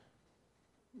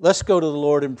Let's go to the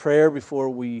Lord in prayer before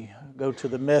we go to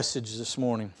the message this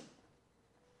morning.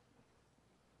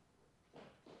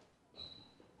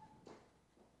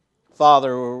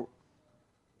 Father,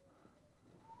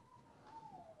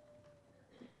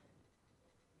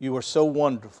 you are so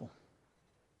wonderful.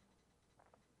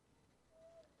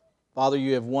 Father,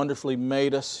 you have wonderfully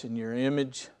made us in your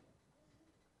image.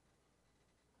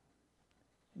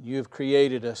 You have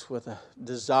created us with a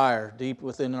desire deep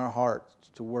within our hearts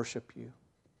to worship you.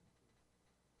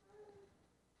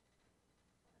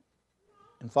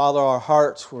 And Father, our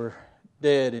hearts were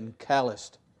dead and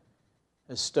calloused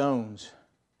as stones.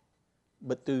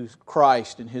 But through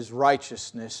Christ and His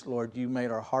righteousness, Lord, you made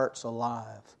our hearts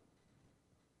alive.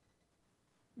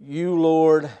 You,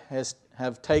 Lord,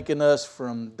 have taken us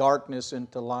from darkness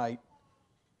into light.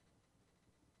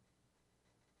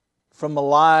 From a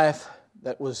life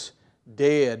that was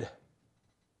dead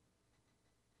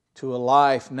to a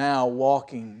life now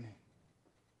walking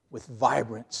with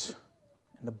vibrance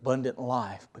and abundant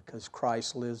life because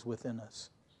Christ lives within us.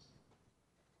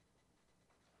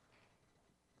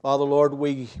 Father, Lord,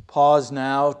 we pause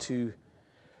now to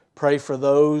pray for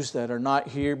those that are not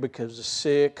here because of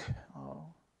sick,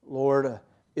 Lord,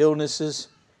 illnesses,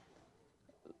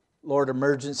 Lord,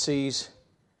 emergencies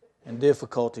and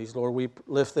difficulties. Lord, we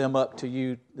lift them up to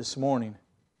you this morning.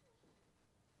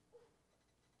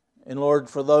 And Lord,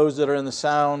 for those that are in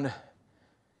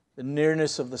the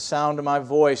nearness of the sound of my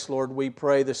voice, Lord, we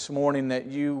pray this morning that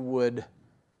you would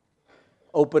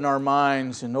open our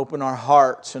minds and open our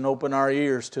hearts and open our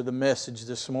ears to the message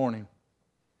this morning.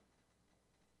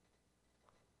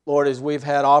 Lord, as we've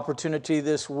had opportunity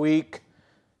this week,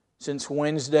 since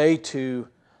Wednesday, to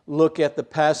look at the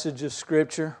passage of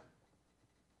Scripture,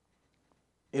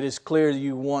 it is clear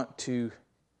you want to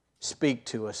speak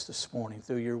to us this morning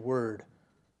through your word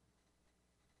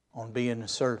on being a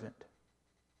servant.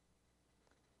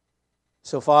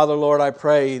 So, Father, Lord, I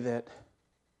pray that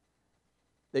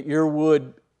your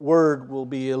word will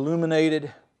be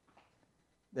illuminated,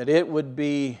 that it would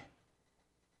be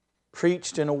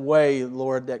preached in a way,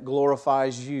 Lord, that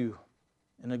glorifies you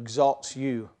and exalts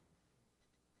you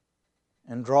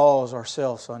and draws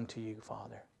ourselves unto you,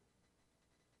 Father.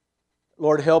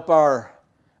 Lord, help our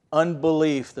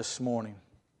unbelief this morning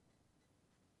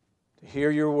to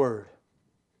hear your word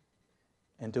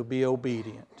and to be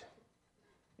obedient.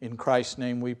 In Christ's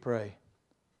name we pray.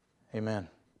 Amen.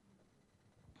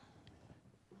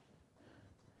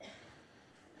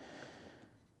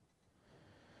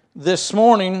 This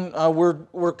morning,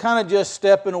 we're kind of just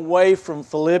stepping away from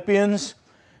Philippians,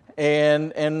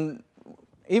 and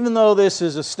even though this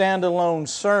is a standalone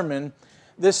sermon,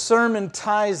 this sermon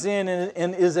ties in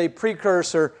and is a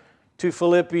precursor to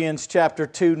Philippians chapter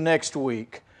 2 next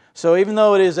week. So even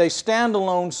though it is a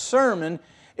standalone sermon,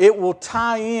 it will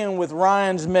tie in with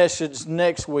Ryan's message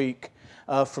next week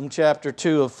from chapter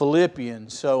 2 of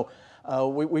Philippians. So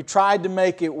we tried to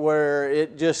make it where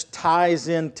it just ties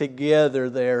in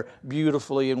together there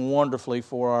beautifully and wonderfully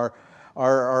for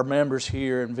our members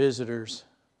here and visitors,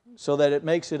 so that it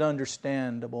makes it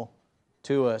understandable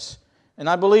to us. And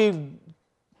I believe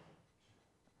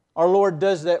our Lord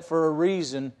does that for a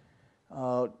reason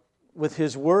with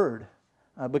His Word,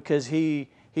 because He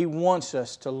wants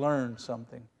us to learn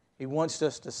something. He wants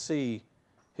us to see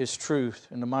His truth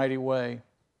in a mighty way.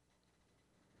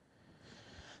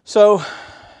 So,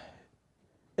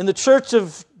 in the Church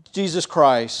of Jesus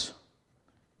Christ,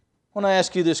 I want to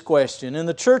ask you this question. In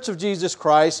the Church of Jesus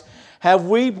Christ, have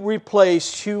we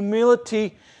replaced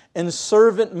humility and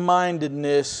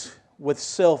servant-mindedness with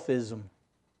selfism?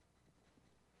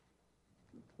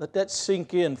 Let that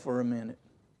sink in for a minute.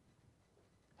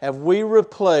 Have we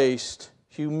replaced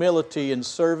humility and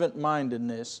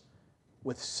servant-mindedness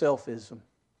with selfism?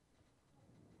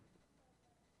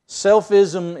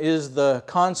 Selfism is the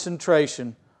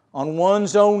concentration on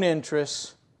one's own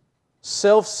interests,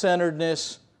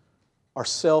 self-centeredness, or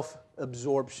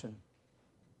self-absorption.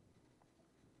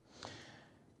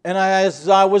 And as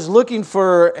I was looking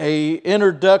for an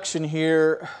introduction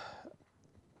here,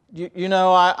 you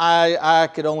know, I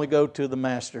could only go to the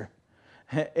Master.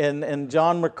 And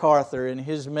John MacArthur, in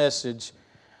his message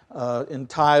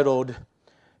entitled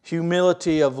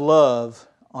Humility of Love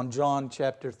on John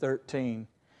chapter 13,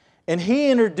 and he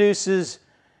introduces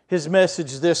his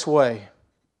message this way.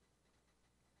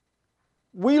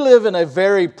 We live in a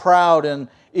very proud and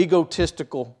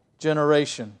egotistical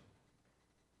generation.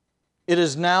 It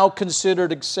is now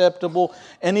considered acceptable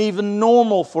and even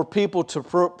normal for people to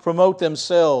promote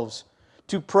themselves,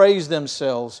 to praise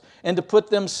themselves, and to put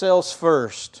themselves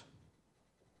first.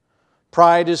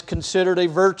 Pride is considered a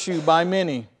virtue by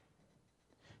many.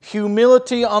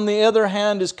 Humility, on the other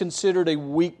hand, is considered a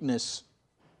weakness.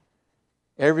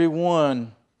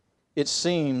 Everyone, it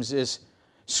seems, is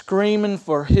screaming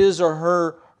for his or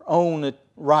her own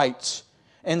rights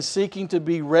and seeking to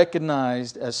be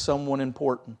recognized as someone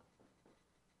important.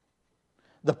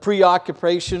 The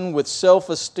preoccupation with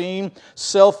self-esteem,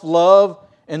 self-love,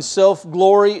 and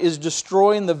self-glory is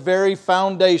destroying the very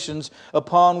foundations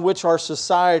upon which our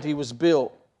society was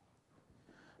built.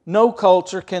 No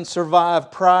culture can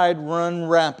survive pride run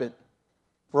rampant,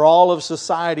 for all of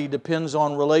society depends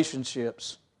on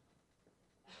relationships.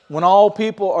 When all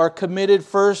people are committed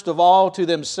first of all to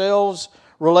themselves,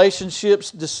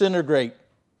 relationships disintegrate.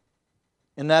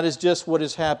 And that is just what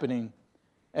is happening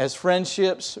as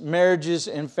friendships, marriages,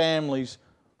 and families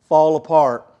fall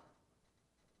apart.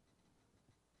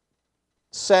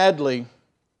 Sadly,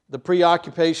 the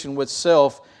preoccupation with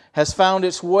self has found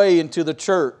its way into the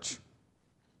church.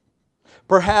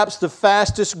 Perhaps the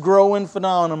fastest growing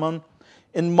phenomenon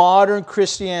in modern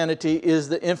Christianity is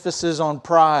the emphasis on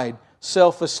pride,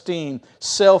 self-esteem,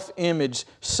 self-image,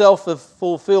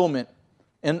 self-fulfillment,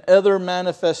 and other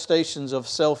manifestations of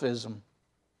selfism.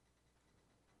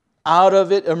 Out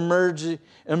of it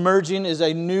emerging is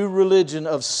a new religion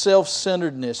of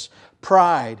self-centeredness,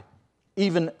 pride,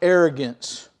 even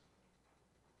arrogance.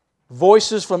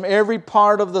 Voices from every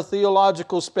part of the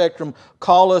theological spectrum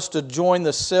call us to join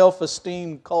the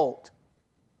self-esteem cult.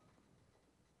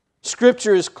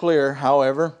 Scripture is clear,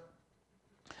 however,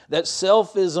 that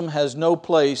selfism has no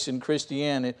place in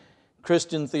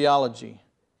Christian theology.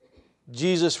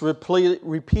 Jesus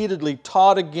repeatedly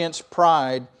taught against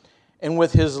pride, and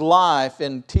with His life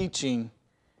and teaching,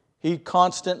 He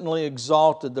constantly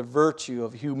exalted the virtue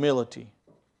of humility.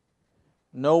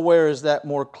 Nowhere is that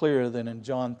more clear than in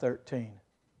John 13.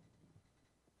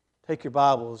 Take your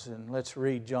Bibles and let's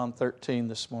read John 13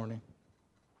 this morning.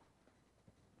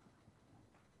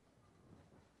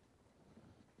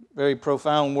 Very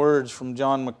profound words from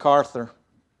John MacArthur.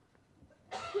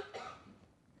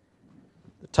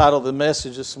 The title of the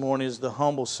message this morning is The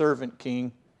Humble Servant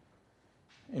King.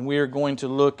 And we are going to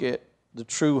look at the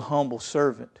true humble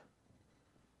servant.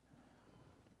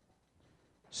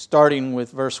 Starting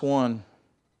with verse 1.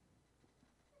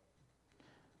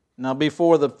 Now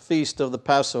before the feast of the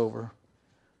Passover,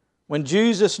 when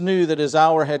Jesus knew that His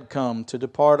hour had come to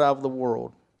depart out of the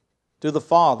world to the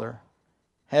Father,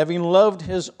 having loved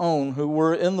His own who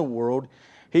were in the world,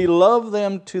 He loved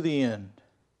them to the end.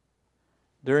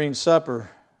 During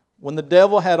supper, when the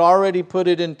devil had already put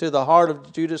it into the heart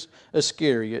of Judas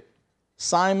Iscariot,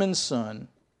 Simon's son,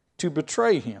 to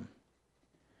betray Him,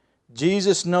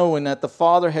 Jesus, knowing that the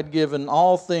Father had given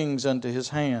all things unto His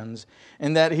hands,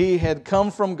 and that He had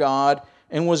come from God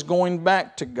and was going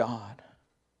back to God,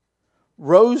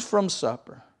 rose from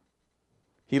supper.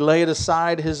 He laid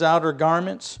aside His outer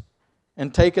garments,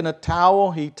 and taking a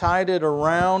towel, He tied it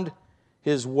around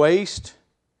His waist.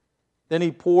 Then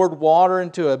He poured water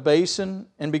into a basin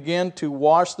and began to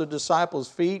wash the disciples'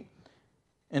 feet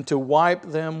and to wipe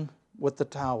them with the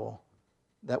towel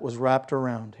that was wrapped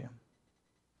around Him.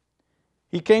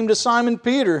 He came to Simon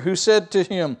Peter, who said to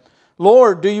Him,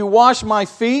 Lord, do you wash my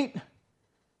feet?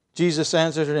 Jesus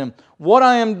answered him, What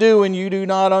I am doing you do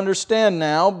not understand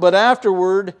now, but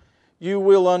afterward you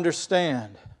will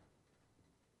understand.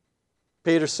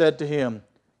 Peter said to Him,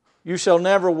 You shall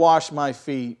never wash my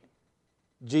feet.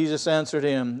 Jesus answered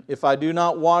him, If I do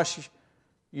not wash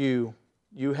you,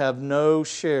 you have no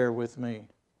share with me.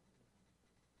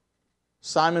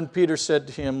 Simon Peter said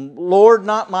to Him, Lord,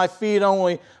 not my feet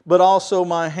only, but also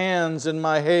my hands and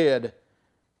my head.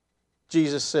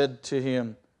 Jesus said to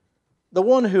him, The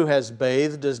one who has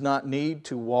bathed does not need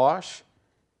to wash,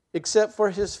 except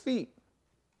for his feet,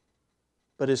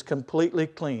 but is completely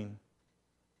clean.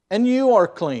 And you are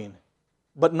clean,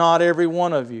 but not every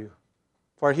one of you.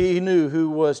 For He knew who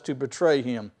was to betray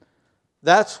Him.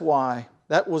 That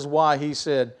was why He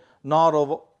said, Not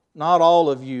all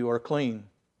of you are clean.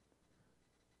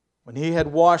 When He had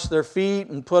washed their feet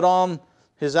and put on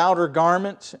His outer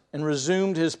garments and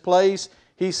resumed His place,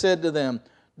 He said to them,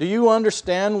 Do you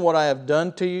understand what I have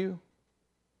done to you?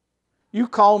 You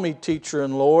call me teacher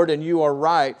and Lord, and you are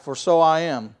right, for so I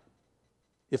am.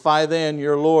 If I then,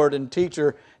 your Lord and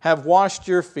teacher, have washed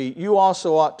your feet, you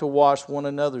also ought to wash one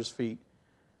another's feet.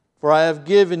 For I have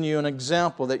given you an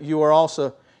example that you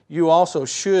also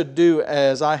should do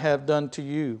as I have done to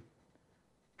you.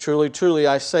 Truly, truly,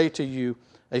 I say to you,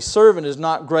 a servant is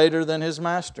not greater than his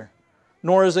master,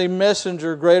 nor is a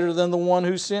messenger greater than the one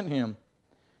who sent him.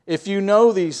 If you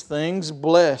know these things,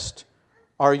 blessed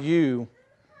are you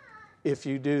if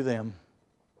you do them.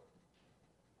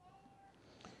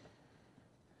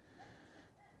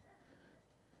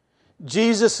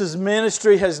 Jesus'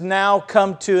 ministry has now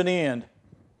come to an end.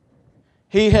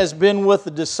 He has been with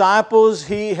the disciples.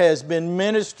 He has been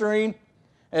ministering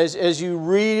as you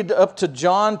read up to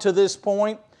John to this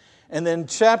point. And then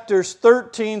chapters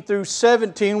 13 through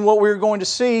 17, what we're going to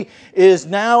see is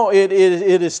now it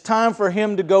is time for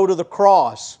Him to go to the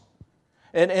cross.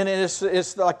 And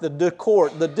it's like the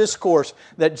discourse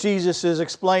that Jesus is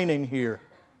explaining here.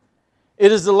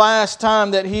 It is the last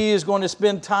time that He is going to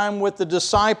spend time with the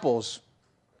disciples.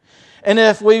 And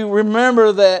if we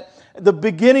remember that the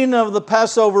beginning of the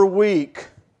Passover week,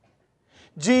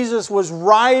 Jesus was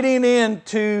riding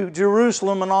into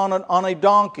Jerusalem and on a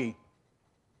donkey.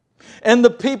 And the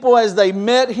people, as they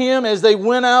met Him, as they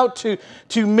went out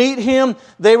to meet Him,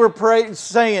 they were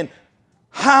saying,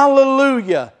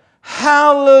 "Hallelujah!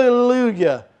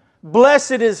 Hallelujah!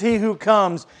 Blessed is He who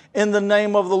comes in the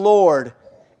name of the Lord,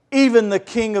 even the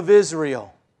King of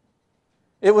Israel."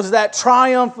 It was that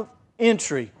triumphant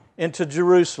entry into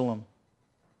Jerusalem.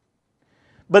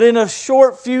 But in a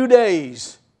short few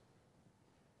days,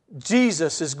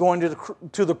 Jesus is going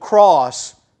to the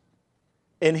cross,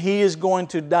 and He is going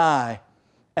to die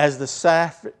as the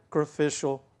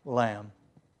sacrificial lamb.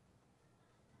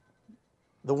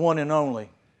 The one and only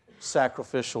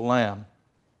sacrificial lamb.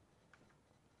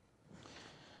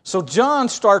 So John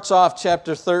starts off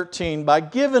chapter 13 by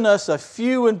giving us a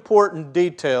few important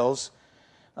details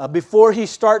before he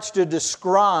starts to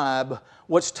describe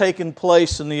what's taken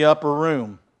place in the upper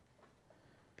room.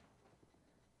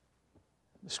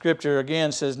 The Scripture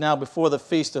again says, "Now before the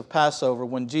feast of Passover,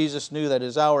 when Jesus knew that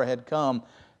His hour had come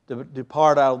to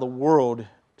depart out of the world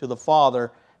to the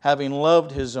Father, having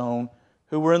loved His own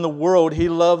who were in the world, He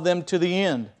loved them to the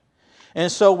end."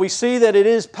 And so we see that it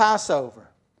is Passover.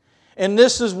 And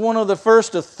this is one of the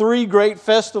first of three great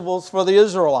festivals for the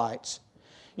Israelites.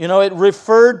 You know, it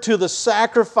referred to the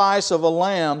sacrifice of a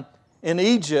lamb in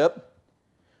Egypt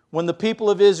when the people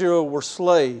of Israel were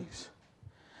slaves.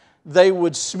 They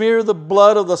would smear the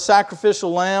blood of the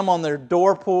sacrificial lamb on their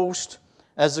doorpost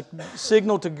as a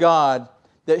signal to God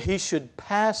that He should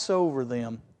pass over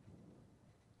them,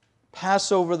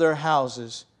 pass over their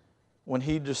houses when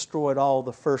He destroyed all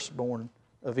the firstborn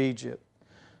of Egypt.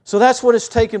 So that's what has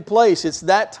taken place. It's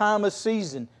that time of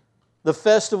season. The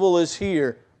festival is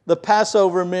here. The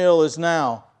Passover meal is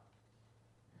now.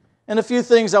 And a few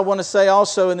things I want to say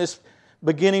also in this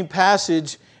beginning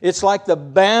passage. It's like the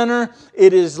banner.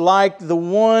 It is like the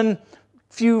one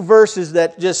few verses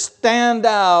that just stand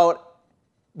out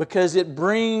because it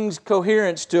brings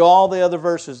coherence to all the other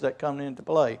verses that come into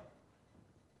play,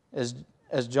 as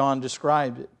John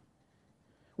described it.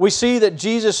 We see that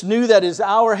Jesus knew that His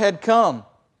hour had come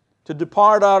to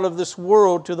depart out of this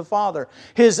world to the Father.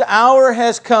 His hour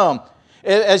has come.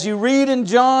 As you read in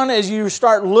John, as you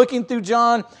start looking through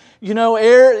John, you know,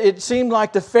 it seemed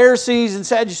like the Pharisees and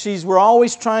Sadducees were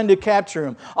always trying to capture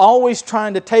Him, always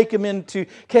trying to take Him into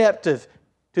captive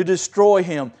to destroy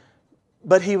Him.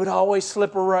 But He would always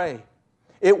slip away.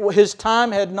 His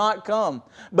time had not come.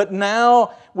 But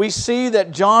now we see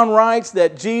that John writes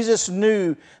that Jesus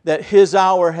knew that His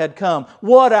hour had come.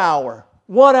 What hour?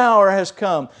 What hour has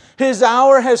come? His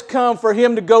hour has come for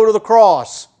Him to go to the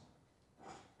cross.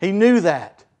 He knew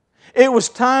that. It was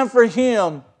time for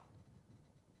Him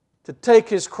to take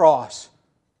His cross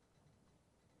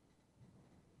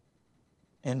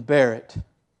and bear it.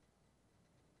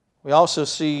 We also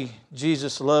see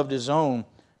Jesus loved His own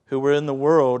who were in the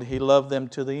world. He loved them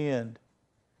to the end.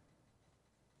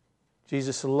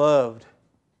 Jesus loved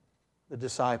the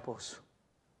disciples,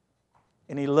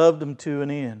 and He loved them to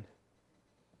an end.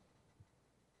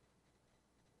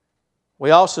 We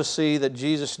also see that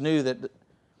Jesus knew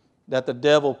that the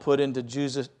devil put into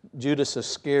Judas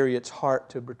Iscariot's heart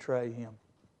to betray Him.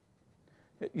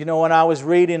 You know, when I was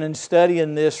reading and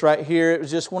studying this right here, it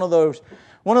was just one of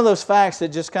those facts that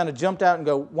just kind of jumped out and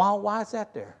go, why is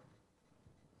that there?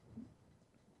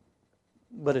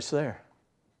 But it's there.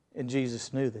 And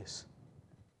Jesus knew this.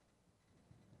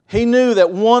 He knew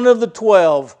that one of the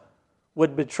 12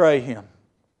 would betray Him.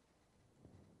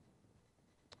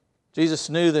 Jesus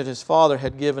knew that His Father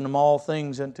had given Him all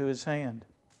things into His hand.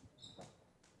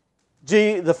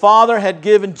 The Father had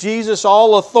given Jesus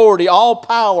all authority, all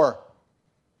power.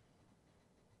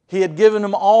 He had given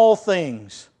Him all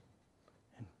things.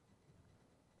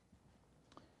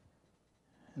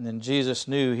 And then Jesus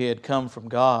knew He had come from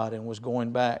God and was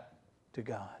going back to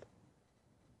God.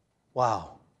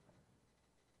 Wow.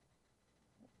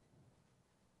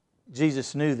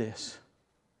 Jesus knew this.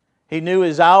 He knew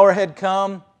His hour had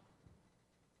come.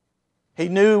 He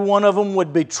knew one of them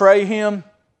would betray Him.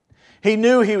 He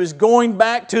knew He was going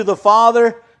back to the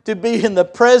Father to be in the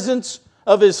presence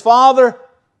of His Father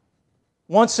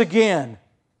once again.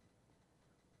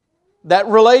 That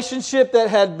relationship that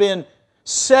had been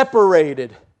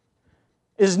separated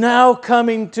is now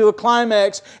coming to a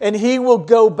climax, and He will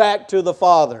go back to the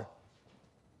Father.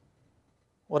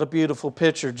 What a beautiful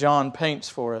picture John paints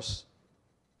for us.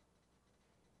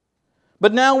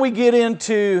 But now we get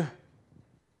into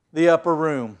the upper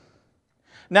room.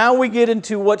 Now we get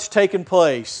into what's taken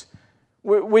place.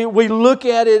 We look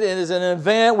at it as an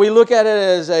event. We look at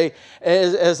it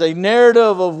as a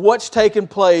narrative of what's taken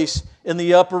place in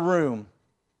the upper room.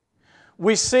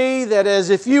 We see that as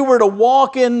if you were to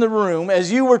walk in the room,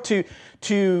 as you were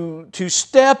to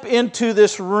step into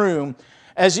this room,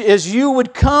 as you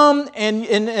would come and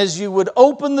as you would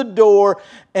open the door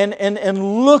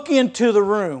and look into the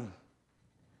room,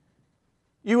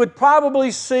 you would probably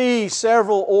see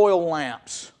several oil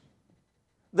lamps.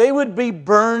 They would be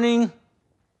burning,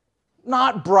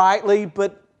 not brightly,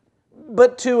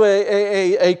 but to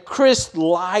a crisp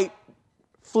light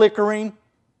flickering.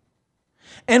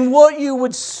 And what you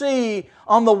would see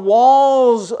on the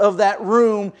walls of that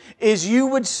room is you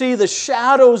would see the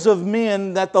shadows of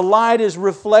men that the light is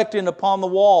reflecting upon the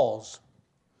walls.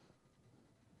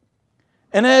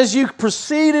 And as you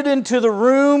proceeded into the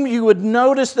room, you would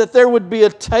notice that there would be a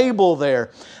table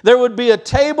there. There would be a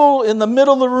table in the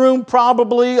middle of the room,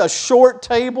 probably a short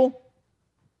table.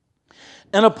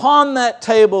 And upon that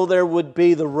table there would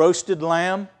be the roasted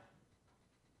lamb.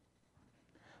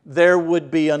 There would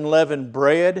be unleavened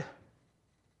bread.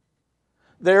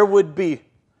 There would be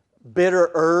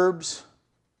bitter herbs.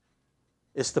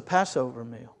 It's the Passover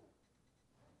meal.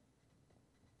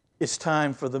 It's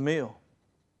time for the meal.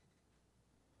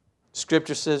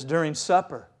 Scripture says during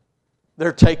supper,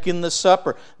 they're taking the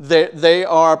supper. They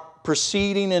are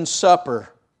proceeding in supper,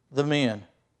 the men.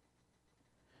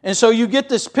 And so you get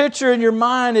this picture in your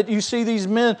mind that you see these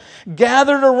men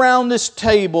gathered around this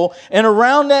table, and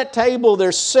around that table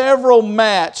there's several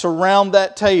mats around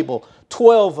that table,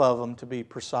 12 of them to be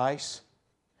precise.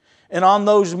 And on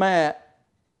those mats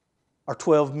are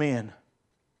 12 men.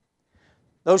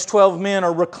 Those 12 men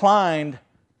are reclined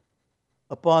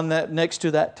upon that, next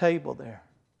to that table there.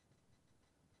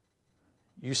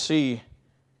 You see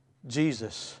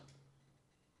Jesus.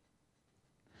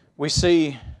 We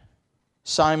see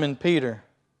Simon Peter.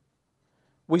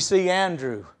 We see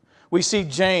Andrew. We see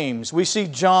James. We see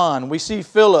John. We see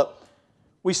Philip.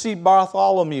 We see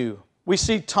Bartholomew. We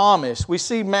see Thomas. We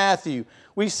see Matthew.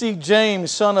 We see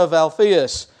James, son of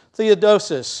Alphaeus,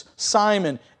 Theodosus,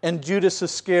 Simon, and Judas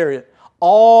Iscariot,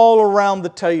 all around the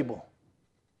table.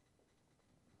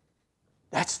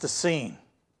 That's the scene.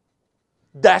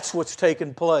 That's what's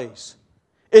taking place.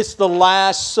 It's the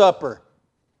Last Supper.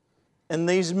 And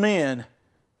these men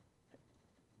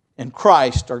and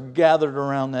Christ are gathered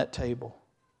around that table.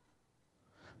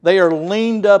 They are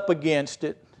leaned up against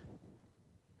it.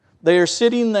 They are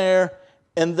sitting there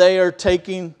and they are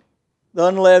taking the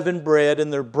unleavened bread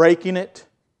and they're breaking it.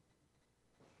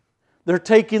 They're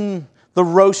taking the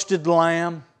roasted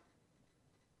lamb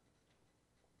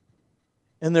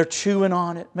and they're chewing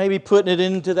on it, maybe putting it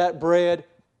into that bread.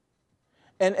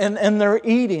 And they're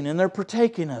eating and they're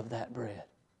partaking of that bread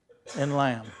and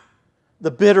lamb. The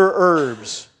bitter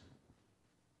herbs.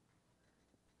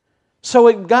 So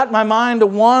it got my mind to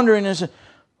wandering and said,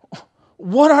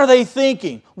 what are they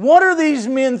thinking? What are these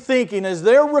men thinking as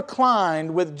they're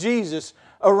reclined with Jesus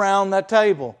around that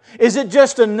table? Is it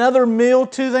just another meal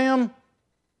to them?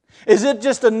 Is it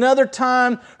just another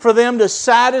time for them to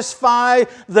satisfy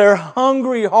their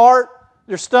hungry heart,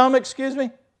 their stomach,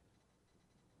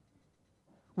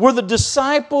 Were the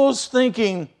disciples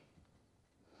thinking,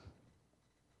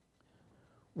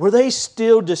 were they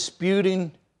still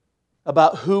disputing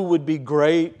about who would be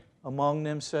great among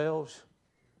themselves?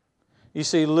 You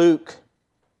see, Luke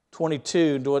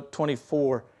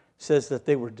 22-24 says that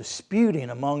they were disputing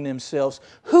among themselves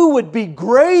who would be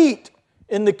great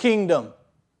in the kingdom.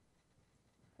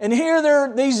 And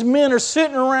here these men are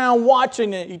sitting around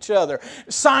watching each other.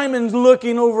 Simon's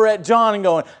looking over at John and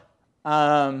going,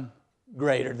 I'm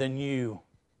greater than you.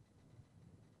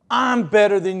 I'm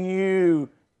better than you,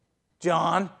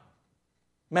 John,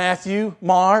 Matthew,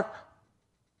 Mark,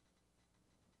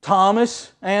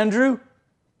 Thomas, Andrew,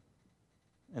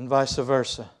 and vice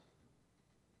versa.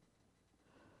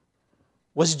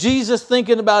 Was Jesus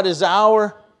thinking about His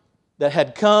hour that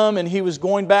had come and He was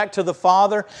going back to the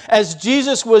Father? As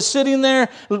Jesus was sitting there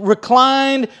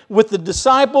reclined with the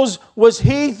disciples, was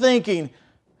He thinking,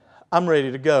 I'm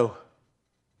ready to go.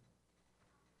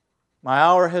 My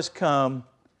hour has come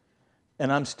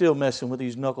and I'm still messing with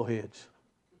these knuckleheads.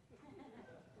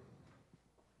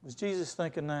 Was Jesus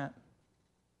thinking that?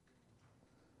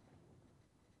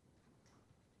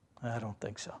 I don't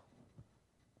think so.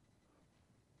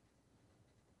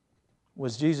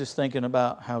 Was Jesus thinking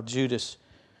about how Judas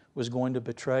was going to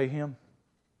betray him?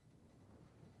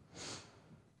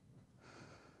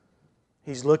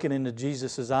 He's looking into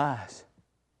Jesus' eyes.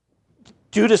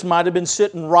 Judas might have been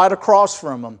sitting right across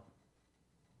from him.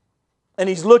 And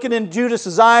he's looking in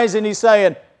Judas' eyes and he's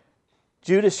saying,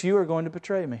 Judas, you are going to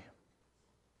betray me.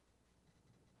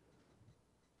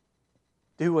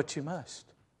 Do what you must.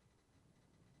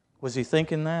 Was he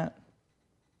thinking that?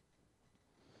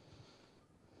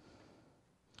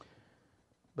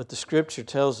 But the Scripture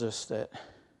tells us that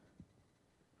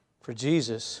for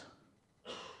Jesus,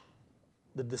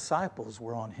 the disciples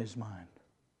were on His mind.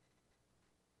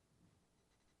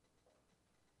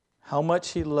 How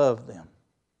much He loved them.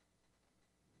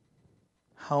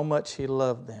 How much He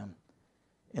loved them.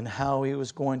 And how He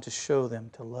was going to show them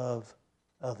to love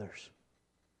others.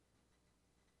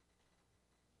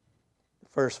 The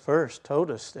first verse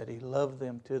told us that He loved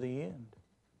them to the end.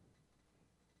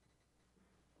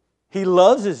 He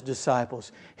loves His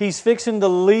disciples. He's fixing to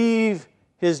leave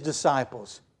His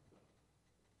disciples.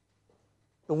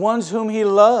 The ones whom He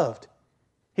loved.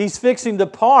 He's fixing to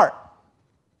part.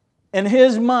 And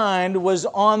His mind was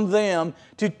on them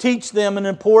to teach them an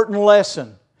important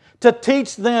lesson. To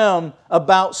teach them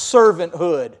about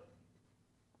servanthood.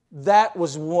 That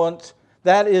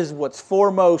is what's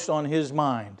foremost on His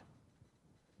mind.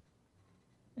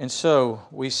 And so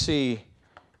we see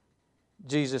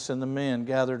Jesus and the men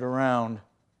gathered around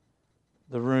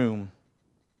the room.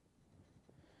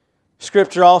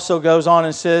 Scripture also goes on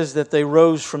and says that they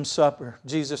rose from supper.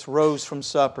 Jesus rose from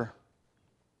supper.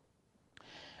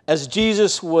 As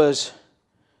Jesus was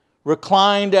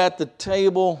reclined at the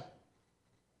table,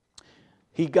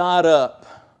 He got up.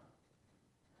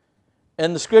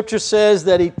 And the Scripture says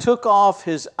that He took off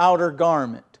His outer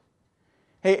garment.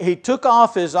 He took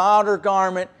off His outer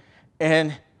garment,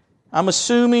 and I'm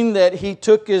assuming that He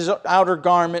took His outer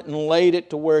garment and laid it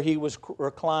to where He was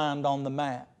reclined on the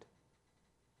mat.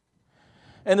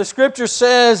 And the Scripture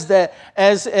says that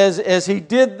as He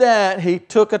did that, He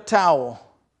took a towel.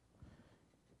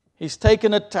 He's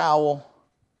taken a towel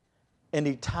and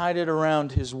He tied it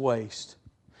around His waist.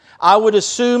 I would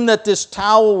assume that this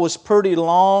towel was pretty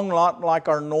long, not like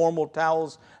our normal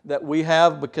towels that we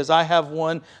have, because I have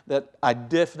one that I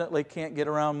definitely can't get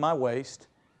around my waist.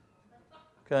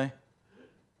 Okay?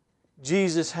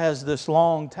 Jesus has this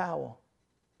long towel,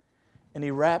 and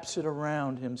He wraps it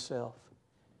around Himself,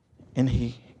 and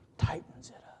He tightens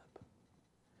it up.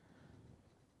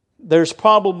 There's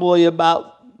probably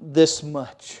about this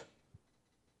much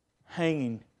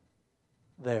hanging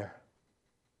there.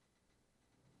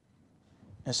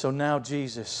 And so now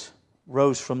Jesus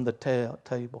rose from the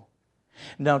table.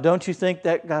 Now, don't you think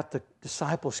that got the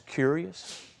disciples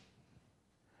curious?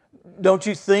 Don't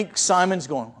you think Simon's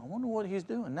going, I wonder what he's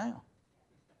doing now?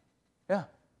 Yeah.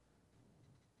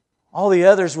 All the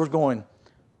others were going,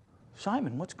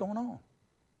 Simon, what's going on?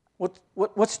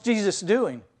 What's Jesus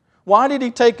doing? Why did He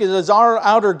take His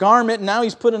outer garment and now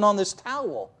He's putting on this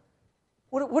towel?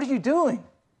 What are you doing?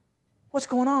 What's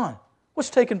going on? What's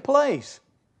taking place?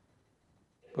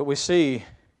 But we see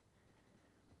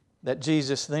that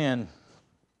Jesus then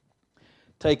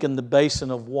taken the basin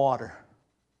of water,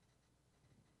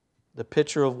 the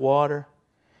pitcher of water,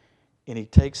 and He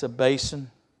takes a basin,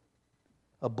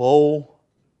 a bowl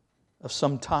of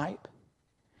some type,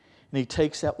 and He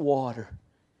takes that water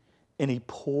and He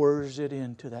pours it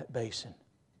into that basin.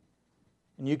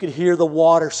 And you could hear the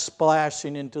water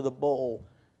splashing into the bowl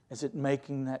as it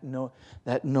making that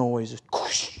noise.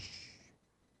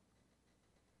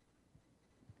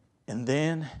 And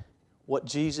then what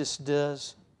Jesus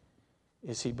does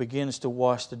is He begins to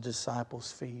wash the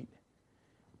disciples' feet.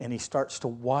 And He starts to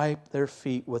wipe their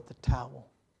feet with the towel.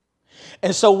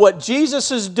 And so what Jesus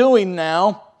is doing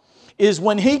now is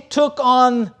when He took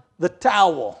on the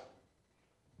towel,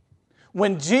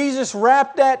 when Jesus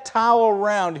wrapped that towel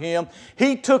around Him,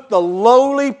 He took the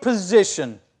lowly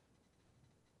position.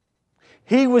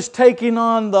 He was taking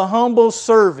on the humble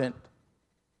servant.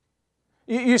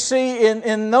 You see,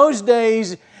 in those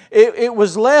days, it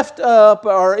was left up,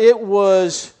 or it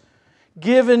was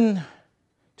given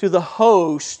to the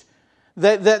host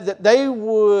that they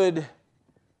would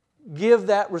give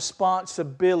that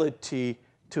responsibility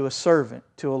to a servant,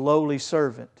 to a lowly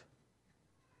servant.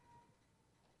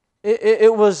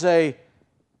 It was a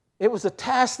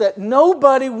task that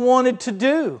nobody wanted to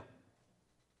do.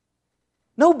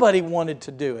 Nobody wanted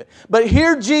to do it. But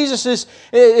here Jesus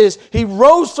He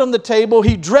rose from the table,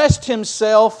 He dressed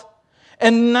Himself,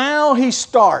 and now He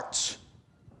starts.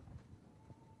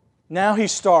 Now He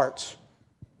starts.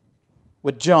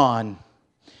 with John.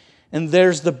 And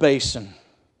there's the basin.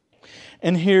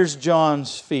 And here's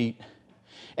John's feet.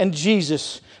 And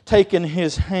Jesus taking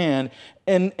His hand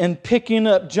and picking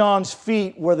up John's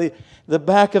feet where the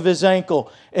back of his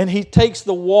ankle. And He takes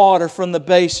the water from the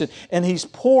basin and He's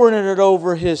pouring it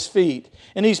over His feet.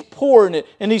 And He's pouring it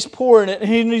and He's pouring it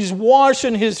and He's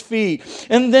washing His feet.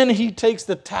 And then He takes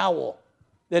the towel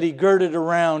that He girded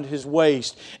around His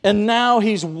waist. And now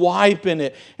He's wiping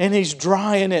it and He's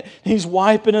drying it. He's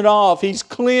wiping it off. He's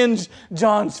cleansed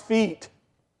John's feet.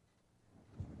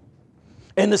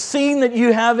 And the scene that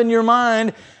you have in your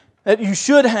mind, that you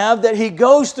should have, that He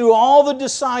goes through all the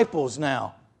disciples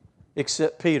now,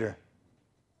 except Peter.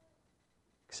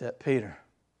 Except Peter.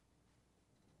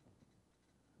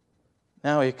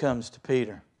 Now He comes to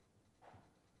Peter.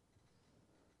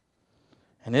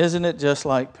 And isn't it just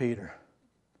like Peter?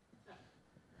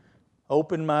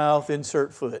 Open mouth,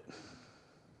 insert foot.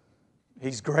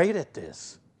 He's great at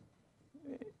this.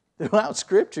 Throughout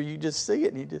Scripture, you just see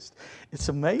it and it's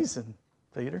amazing,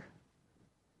 Peter.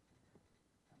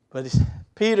 But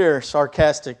Peter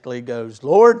sarcastically goes,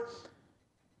 Lord,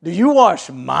 do you wash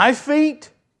my feet?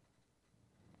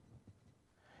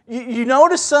 You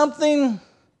notice something?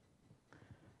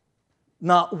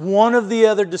 Not one of the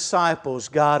other disciples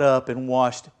got up and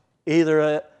washed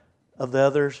either of the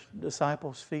other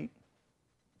disciples' feet.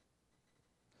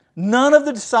 None of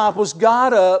the disciples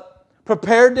got up,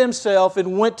 prepared themselves,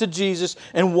 and went to Jesus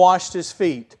and washed His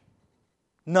feet.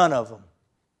 None of them.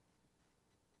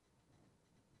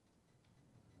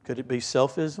 Could it be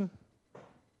selfism?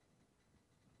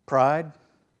 Pride?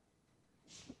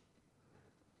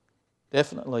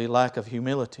 Definitely lack of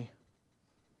humility.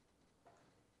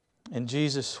 And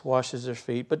Jesus washes their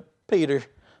feet. But Peter,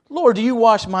 Lord, do you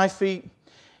wash my feet?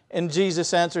 And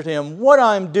Jesus answered him, what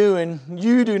I'm doing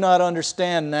you do not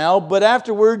understand now, but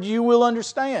afterward you will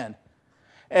understand.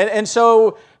 And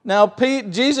so now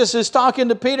Jesus is talking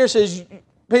to Peter, says,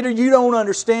 Peter, you don't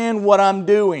understand what I'm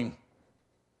doing.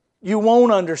 You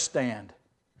won't understand.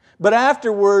 But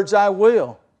afterwards I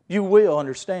will. You will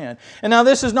understand. And now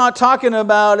this is not talking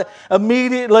about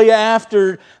immediately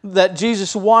after that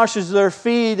Jesus washes their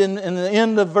feet and the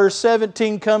end of verse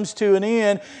 17 comes to an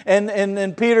end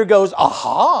and Peter goes,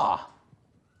 aha,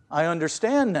 I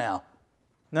understand now.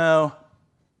 No.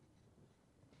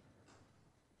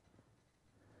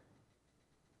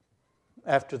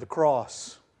 After the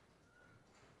cross.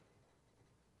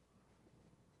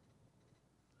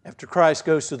 After Christ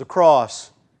goes to the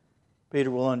cross, Peter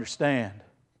will understand.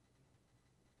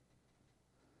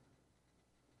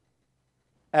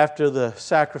 After the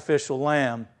sacrificial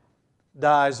lamb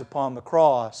dies upon the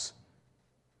cross,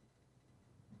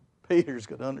 Peter's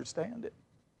going to understand it.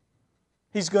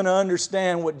 He's going to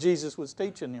understand what Jesus was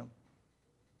teaching him.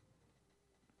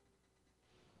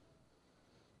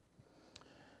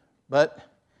 But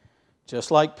just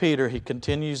like Peter, he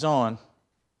continues on.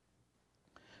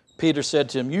 Peter said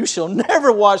to him, you shall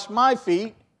never wash my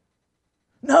feet.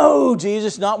 No,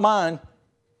 Jesus, not mine.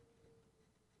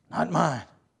 Not mine.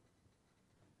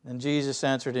 And Jesus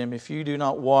answered him, if I do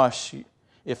not wash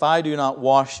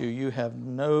you, you have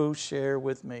no share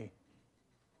with me.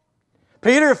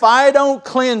 Peter, if I don't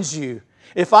cleanse you,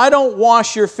 if I don't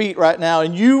wash your feet right now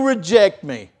and you reject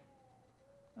me,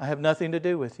 I have nothing to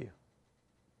do with you.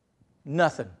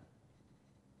 Nothing.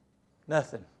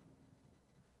 Nothing.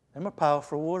 Them are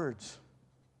powerful words.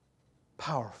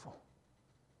 Powerful.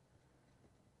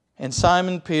 And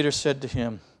Simon Peter said to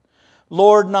Him,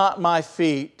 Lord, not my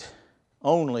feet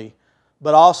only,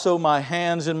 but also my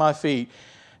hands and my feet.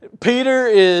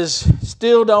 Peter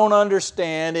still don't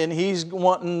understand, and he's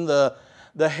wanting the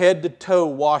head to toe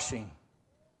washing.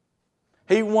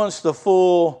 He wants the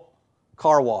full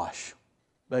car wash,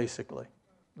 basically.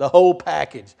 The whole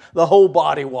package, the whole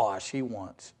body wash he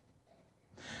wants.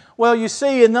 Well, you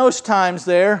see, in those times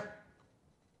there,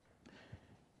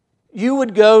 you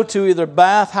would go to either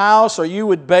bathhouse or you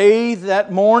would bathe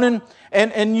that morning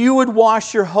and you would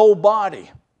wash your whole body.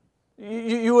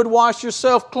 You would wash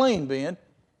yourself clean, Ben.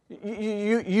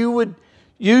 You would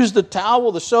use the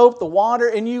towel, the soap, the water,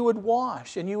 and you would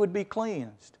wash and you would be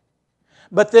cleansed.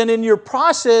 But then in your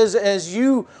process, as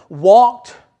you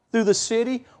walked through the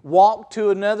city, walked to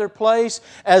another place,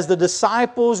 as the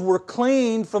disciples were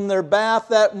cleaned from their bath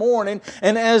that morning,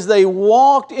 and as they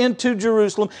walked into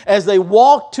Jerusalem, as they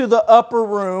walked to the upper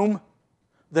room,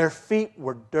 their feet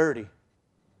were dirty.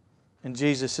 And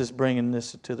Jesus is bringing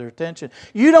this to their attention.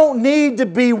 You don't need to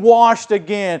be washed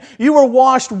again. You were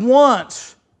washed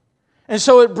once. And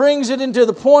so it brings it into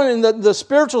the point, and the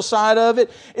spiritual side of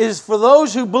it is for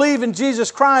those who believe in Jesus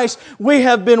Christ, we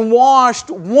have been washed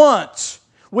once.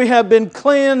 We have been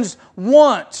cleansed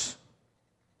once.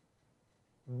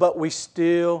 But we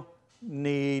still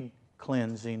need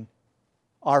cleansing.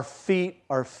 Our feet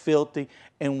are filthy,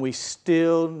 and we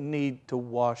still need to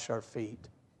wash our feet.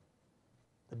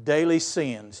 The daily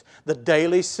sins that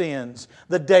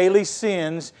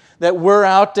we're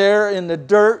out there in the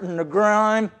dirt and the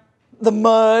grime, the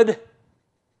mud,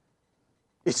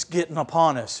 it's getting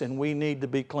upon us, and we need to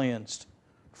be cleansed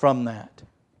from that.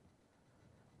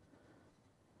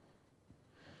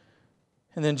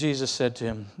 And then Jesus said to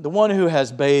him, "The one who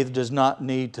has bathed does not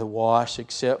need to wash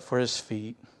except for his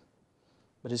feet,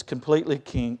 but is completely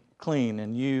clean,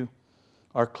 and you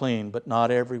are clean, but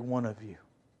not every one of you."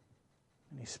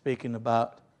 And he's speaking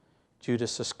about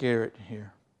Judas Iscariot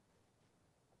here.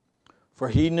 For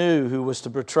he knew who was to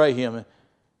betray him.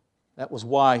 That was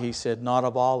why he said, "Not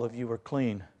of all of you are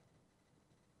clean."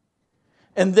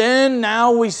 And then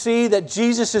now we see that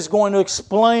Jesus is going to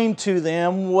explain to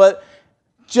them what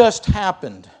just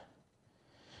happened.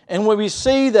 And when we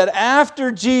see that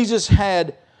after Jesus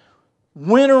had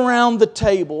went around the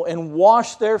table and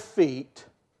washed their feet,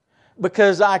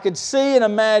 because I could see and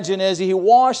imagine as he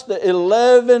washed the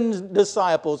 11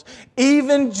 disciples,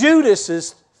 even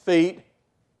Judas's feet,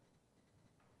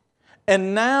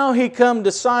 and now he come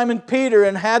to Simon Peter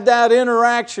and had that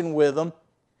interaction with him.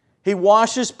 He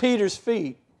washes Peter's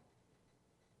feet.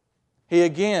 He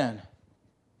again,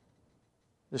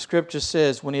 the Scripture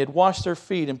says, when he had washed their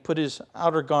feet and put his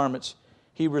outer garments,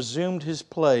 he resumed his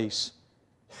place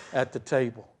at the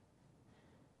table.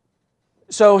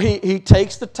 So he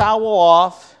takes the towel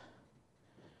off,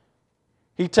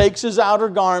 he takes his outer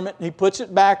garment, he puts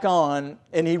it back on,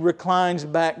 and he reclines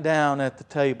back down at the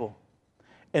table.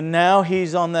 And now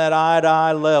he's on that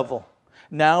eye-to-eye level.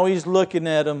 Now he's looking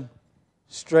at him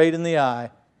straight in the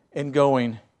eye and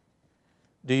going,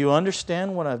 "Do you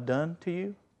understand what I've done to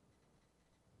you?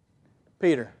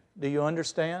 Peter, do you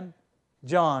understand?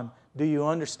 John, do you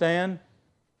understand?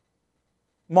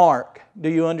 Mark, do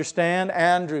you understand?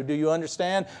 Andrew, do you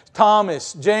understand?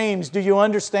 Thomas, James, do you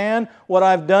understand what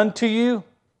I've done to you?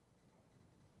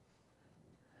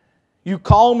 You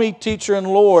call me teacher and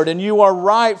Lord, and you are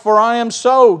right, for I am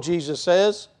so," Jesus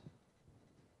says.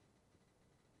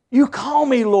 You call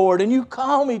me Lord, and you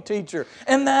call me teacher,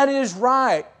 and that is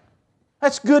right.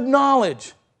 That's good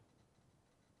knowledge.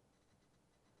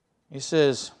 He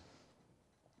says,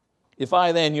 "If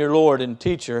I then, your Lord and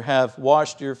teacher, have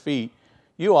washed your feet,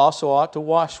 you also ought to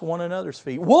wash one another's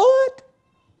feet." What?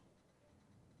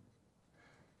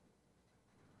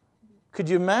 Could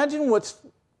you imagine what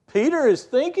Peter is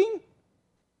thinking?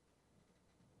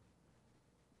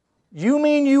 You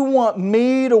mean you want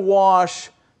me to wash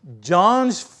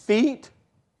John's feet?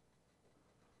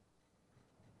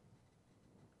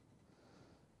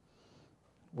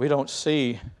 We don't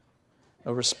see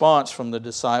a response from the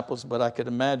disciples, but I could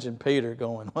imagine Peter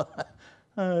going, "Well,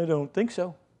 I don't think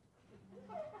so."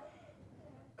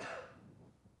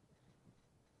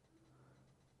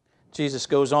 Jesus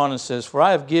goes on and says, "For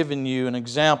I have given you an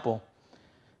example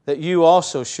that you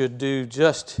also should do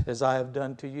just as I have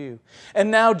done to you." And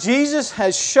now Jesus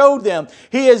has showed them,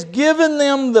 He has given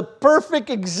them the perfect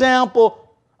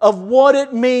example of what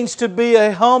it means to be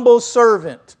a humble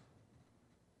servant.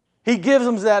 He gives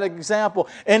them that example.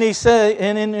 And He said,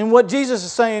 and what Jesus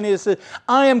is saying is that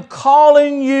I am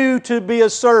calling you to be a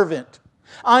servant.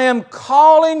 I am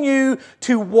calling you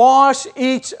to wash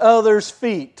each other's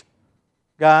feet.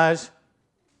 Guys,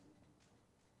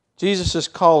 Jesus is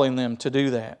calling them to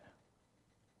do that.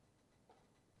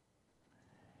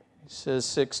 He says,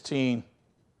 16,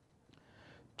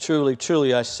 "Truly,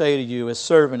 truly, I say to you, a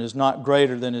servant is not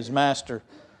greater than his master,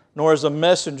 nor is a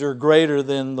messenger greater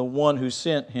than the one who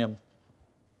sent him.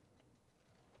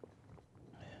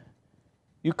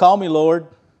 You call me Lord,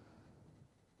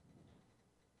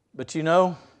 but you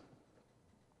know,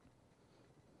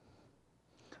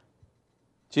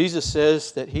 Jesus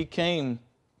says that He came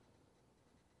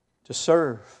to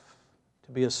serve,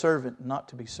 to be a servant, not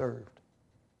to be served.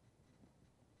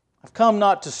 I've come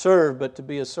not to serve, but to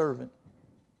be a servant.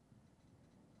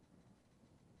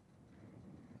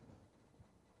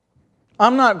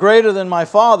 I'm not greater than my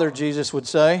Father, Jesus would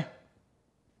say.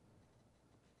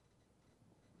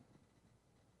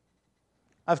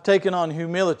 I've taken on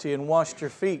humility and washed your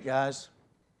feet, guys.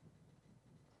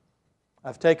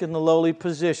 I've taken the lowly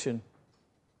position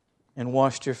and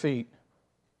washed your feet.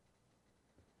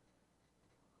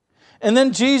 And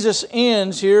then Jesus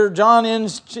ends here. John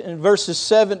ends in verses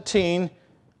 17,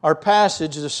 our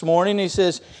passage this morning. He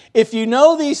says, "If you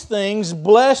know these things,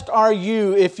 blessed are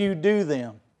you if you do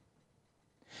them."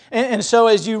 And so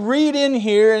as you read in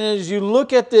here and as you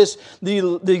look at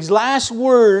these last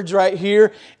words right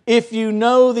here, if you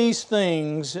know these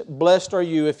things, blessed are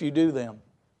you if you do them.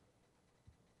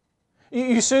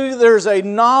 You see, there's a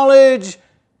knowledge,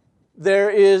 there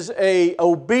is a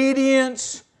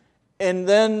obedience, and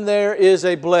then there is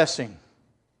a blessing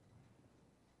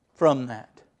from that.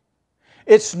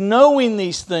 It's knowing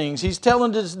these things. He's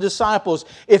telling his disciples,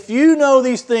 if you know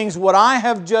these things, what I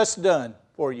have just done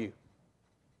for you,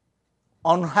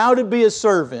 on how to be a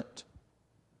servant,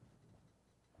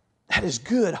 that is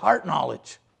good heart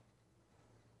knowledge.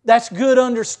 That's good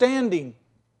understanding.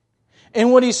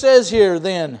 And what he says here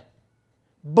then,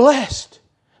 blessed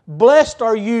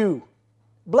are you.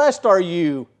 Blessed are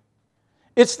you.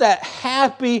 It's that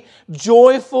happy,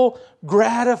 joyful,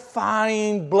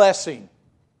 gratifying blessing.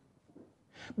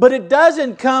 But it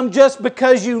doesn't come just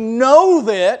because you know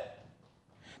that.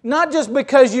 Not just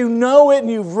because you know it and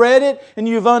you've read it and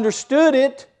you've understood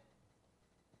it.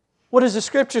 What does the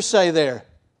Scripture say there?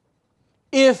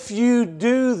 If you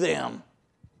do them.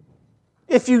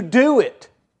 If you do it.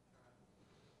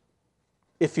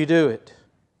 If you do it.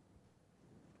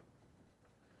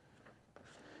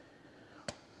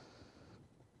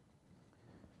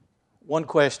 One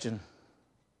question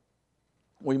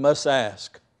we must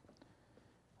ask.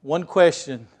 One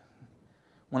question.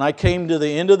 When I came to the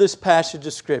end of this passage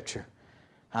of Scripture,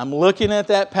 I'm looking at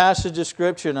that passage of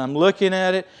Scripture and I'm looking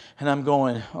at it and I'm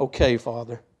going, okay,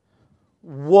 Father,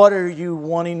 what are you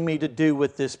wanting me to do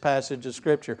with this passage of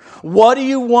Scripture? What do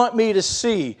you want me to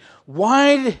see?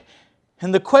 And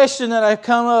the question that I've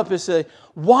come up is,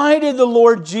 why did the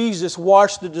Lord Jesus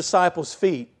wash the disciples'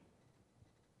 feet?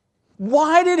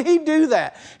 Why did He do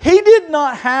that? He did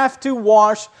not have to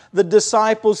wash the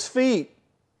disciples' feet.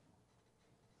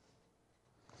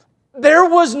 There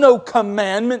was no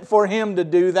commandment for Him to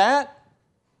do that.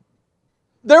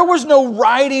 There was no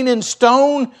writing in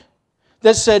stone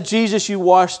that said, Jesus, you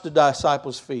wash the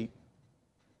disciples' feet.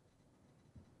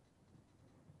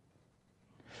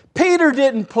 Peter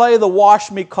didn't play the wash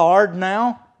me card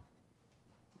now.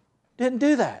 Didn't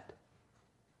do that.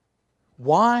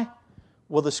 Why?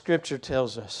 Well, the Scripture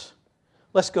tells us.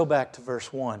 Let's go back to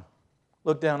verse 1.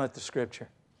 Look down at the Scripture.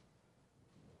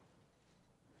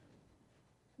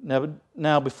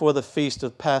 Now before the feast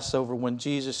of Passover, when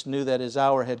Jesus knew that His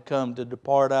hour had come to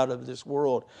depart out of this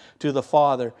world to the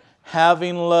Father,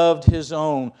 having loved His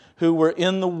own who were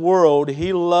in the world,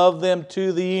 He loved them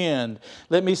to the end.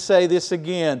 Let me say this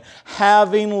again.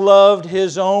 Having loved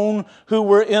His own who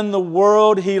were in the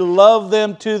world, He loved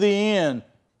them to the end.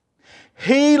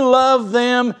 He loved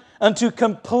them unto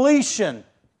completion.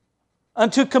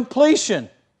 Unto completion.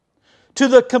 To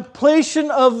the completion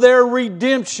of their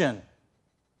redemption.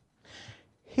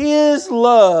 He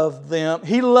loved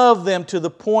them to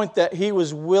the point that He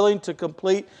was willing to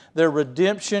complete their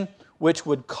redemption, which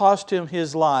would cost Him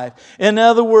His life. In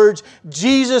other words,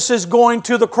 Jesus is going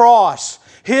to the cross.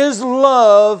 His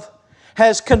love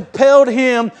has compelled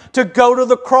Him to go to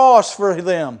the cross for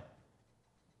them.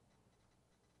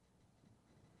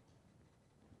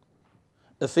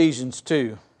 Ephesians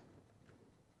 2.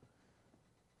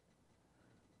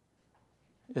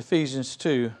 Ephesians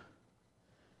 2.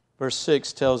 Verse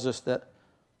 6 tells us that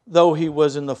though He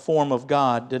was in the form of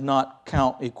God, did not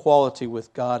count equality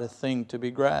with God a thing to be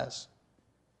grasped,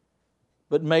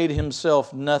 but made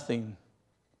Himself nothing,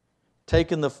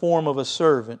 taking the form of a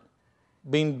servant,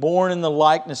 being born in the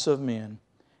likeness of men,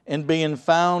 and being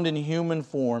found in human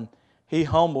form, He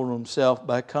humbled Himself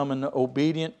by becoming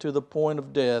obedient to the point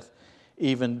of death,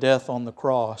 even death on the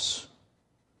cross.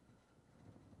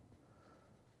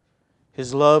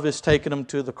 His love has taken Him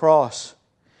to the cross.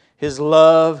 His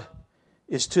love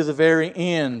is to the very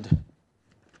end.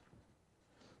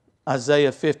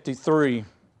 Isaiah 53.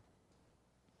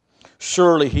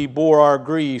 Surely He bore our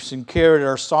griefs and carried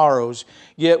our sorrows,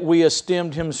 yet we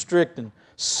esteemed Him stricken,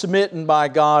 smitten by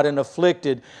God and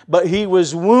afflicted. But He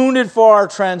was wounded for our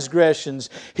transgressions.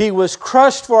 He was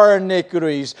crushed for our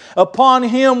iniquities. Upon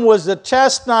Him was the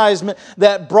chastisement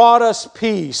that brought us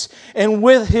peace, and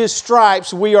with His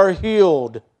stripes we are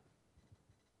healed.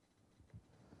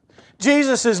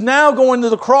 Jesus is now going to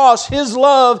the cross. His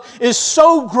love is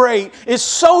so great, it's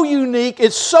so unique,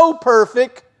 it's so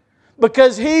perfect,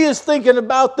 because He is thinking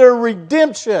about their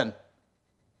redemption.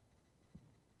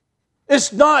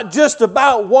 It's not just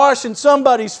about washing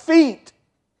somebody's feet.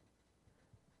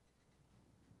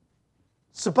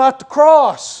 It's about the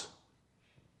cross.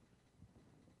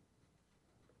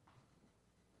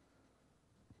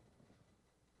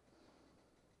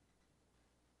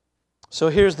 So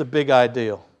here's the big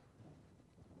ideal.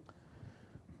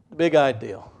 The big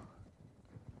ideal.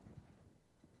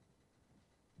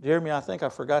 Jeremy, I think I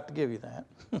forgot to give you that.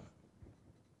 If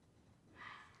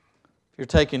you're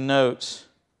taking notes,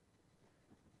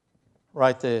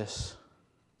 write this.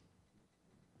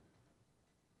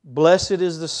 Blessed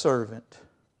is the servant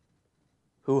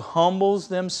who humbles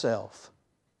themselves.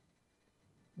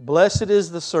 Blessed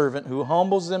is the servant who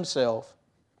humbles himself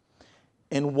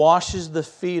and washes the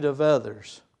feet of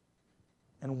others.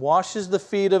 And washes the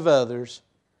feet of others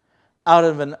out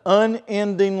of an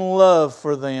unending love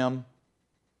for them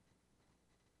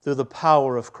through the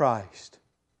power of Christ.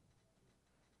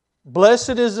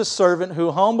 Blessed is the servant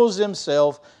who humbles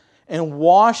himself and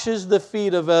washes the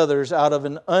feet of others out of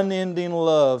an unending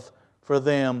love for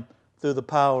them through the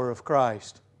power of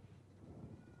Christ.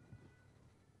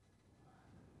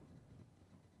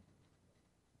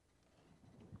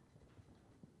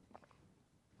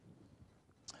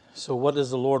 So what does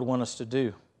the Lord want us to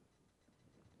do?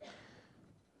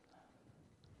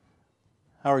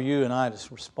 How are you and I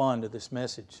to respond to this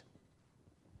message?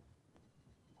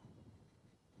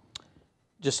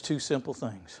 Just two simple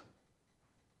things.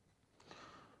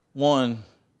 One,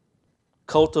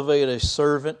 cultivate a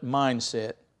servant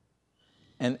mindset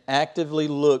and actively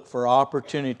look for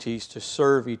opportunities to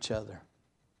serve each other.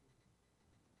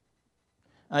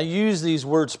 I use these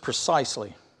words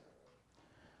precisely.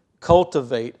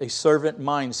 Cultivate a servant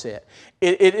mindset.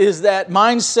 It is that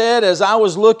mindset. As I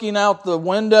was looking out the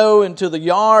window into the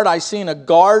yard, I seen a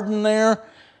garden there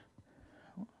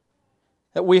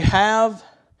that we have.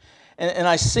 And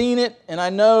I seen it, and I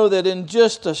know that in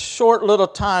just a short little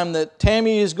time that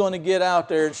Tammy is going to get out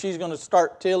there and she's going to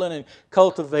start tilling and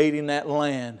cultivating that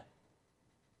land.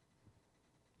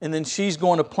 And then she's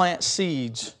going to plant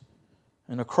seeds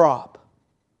and a crop.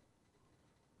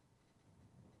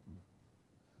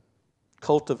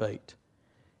 Cultivate.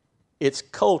 It's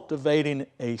cultivating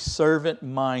a servant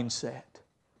mindset.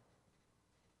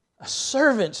 A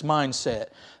servant's mindset,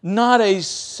 not a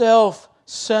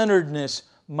self-centeredness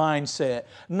mindset,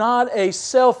 not a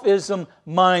selfism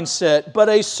mindset, but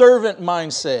a servant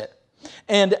mindset.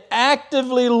 And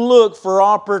actively look for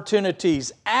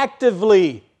opportunities.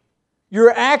 Actively.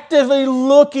 You're actively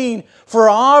looking for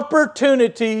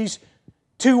opportunities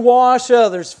to wash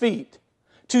others' feet,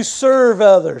 to serve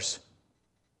others,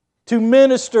 to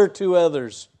minister to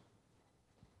others.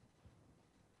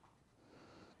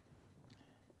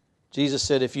 Jesus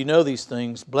said, if you know these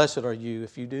things, blessed are you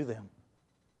if you do them.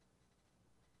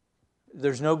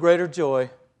 There's no greater joy,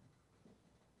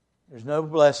 there's no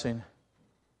blessing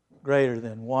greater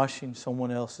than washing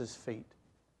someone else's feet,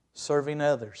 serving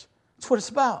others. That's what it's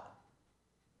about.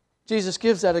 Jesus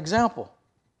gives that example.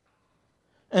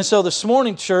 And so this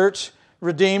morning, church,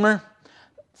 Redeemer,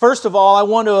 first of all, I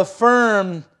want to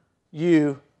affirm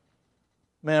you,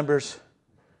 members,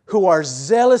 who are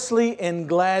zealously and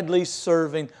gladly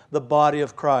serving the body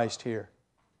of Christ here.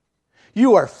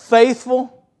 You are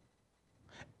faithful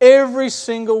every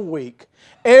single week,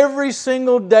 every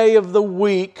single day of the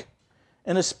week,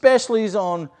 and especially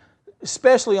on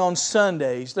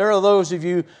Sundays. There are those of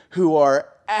you who are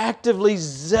actively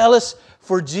zealous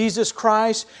for Jesus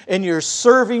Christ, and you're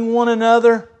serving one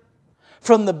another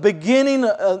from the beginning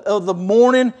of the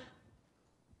morning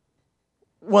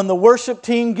when the worship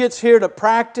team gets here to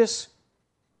practice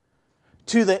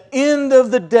to the end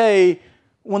of the day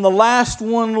when the last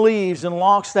one leaves and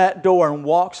locks that door and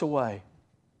walks away.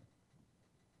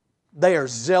 They are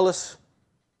zealous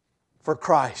for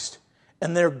Christ,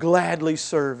 and they're gladly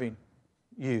serving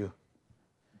you.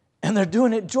 And they're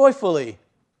doing it joyfully.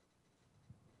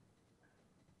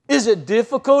 Is it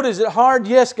difficult? Is it hard?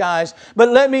 Yes, guys. But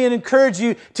let me encourage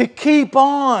you to keep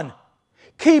on.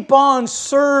 Keep on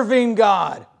serving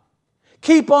God.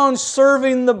 Keep on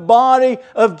serving the body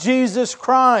of Jesus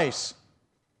Christ.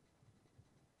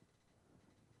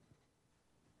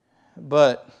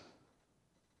 But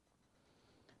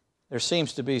there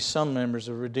seems to be some members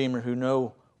of Redeemer who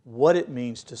know what it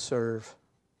means to serve,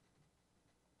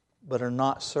 but are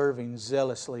not serving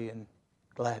zealously and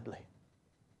gladly.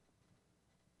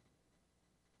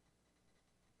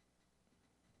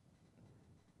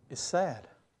 It's sad.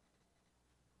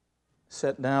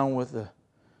 Sat down with a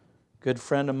good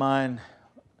friend of mine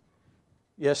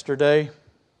yesterday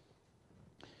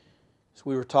as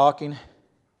we were talking.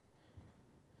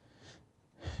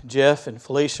 Jeff and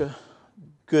Felicia,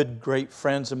 good, great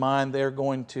friends of mine. They're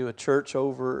going to a church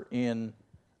over in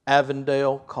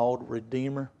Avondale called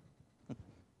Redeemer.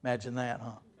 Imagine that,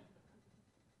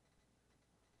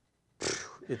 huh?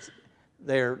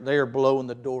 They're blowing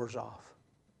the doors off.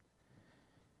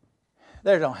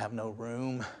 They don't have no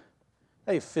room.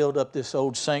 They've filled up this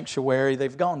old sanctuary.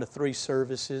 They've gone to 3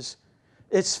 services.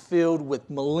 It's filled with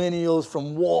millennials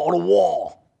from wall to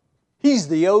wall. He's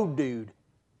the old dude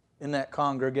in that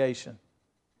congregation.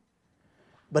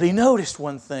 But he noticed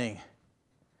one thing.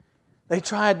 They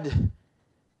tried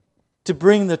to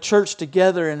bring the church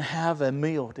together and have a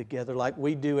meal together like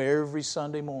we do every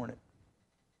Sunday morning.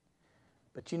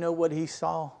 But you know what he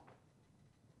saw?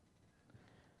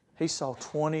 He saw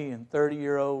 20 and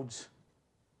 30-year-olds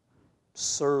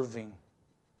serving.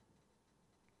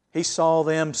 He saw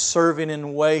them serving in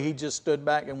a way he just stood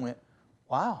back and went,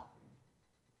 wow.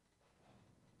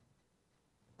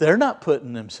 They're not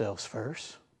putting themselves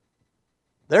first.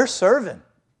 They're serving.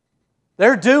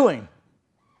 They're doing.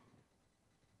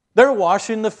 They're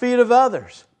washing the feet of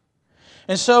others.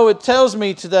 And so it tells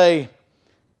me today,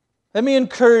 let me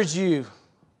encourage you,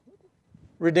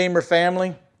 Redeemer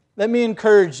family. Let me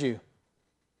encourage you.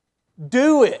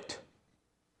 Do it.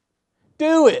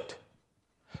 Do it.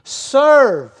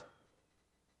 Serve.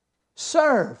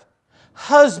 Serve.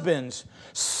 Husbands,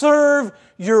 serve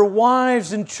your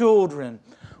wives and children.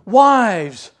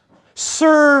 Wives,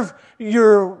 serve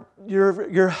your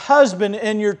husband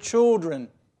and your children.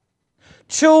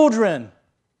 Children,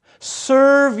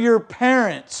 serve your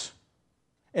parents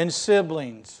and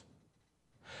siblings.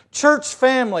 Church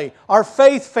family, our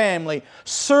faith family,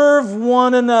 serve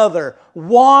one another.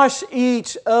 Wash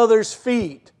each other's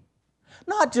feet.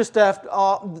 Not just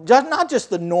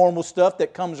the normal stuff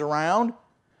that comes around.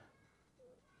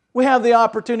 We have the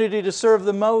opportunity to serve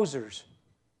the Mosers.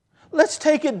 Let's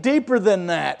take it deeper than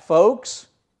that, folks.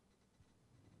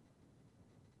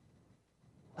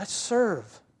 Let's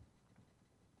serve.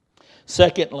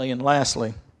 Secondly and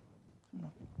lastly,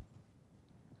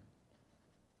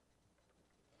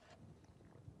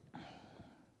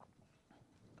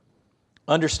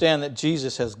 understand that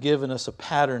Jesus has given us a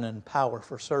pattern and power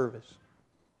for service.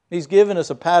 He's given us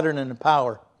a pattern and a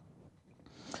power.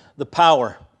 The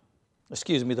pattern,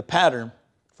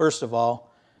 first of all,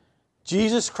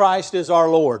 Jesus Christ is our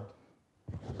Lord.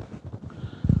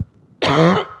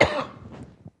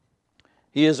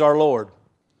 He is our Lord.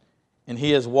 And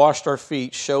He has washed our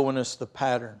feet, showing us the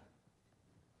pattern.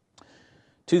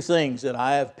 Two things that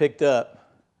I have picked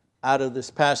up out of this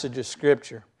passage of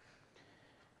Scripture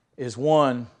is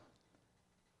one,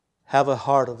 have a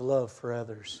heart of love for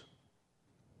others.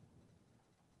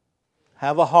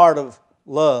 Have a heart of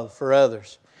love for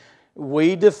others.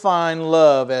 We define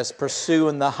love as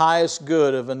pursuing the highest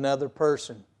good of another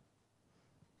person.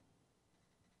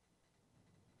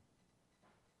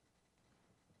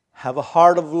 Have a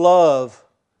heart of love,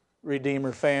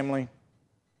 Redeemer family.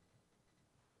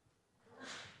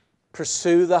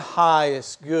 Pursue the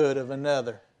highest good of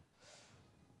another.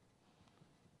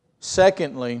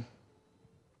 Secondly,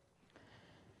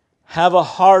 have a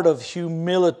heart of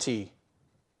humility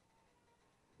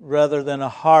rather than a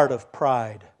heart of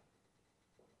pride.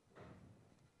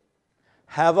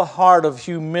 Have a heart of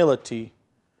humility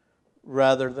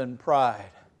rather than pride.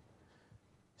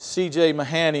 C.J.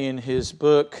 Mahaney, in his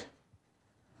book,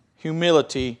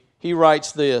 Humility, he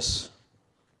writes this: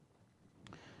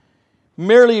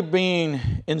 merely being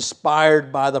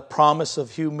inspired by the promise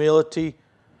of humility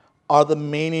or the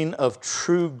meaning of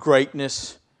true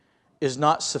greatness is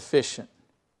not sufficient,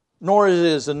 nor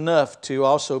is it enough to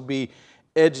also be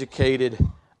educated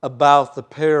about the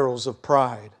perils of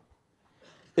pride.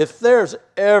 If there's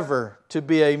ever to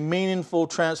be a meaningful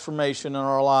transformation in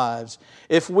our lives,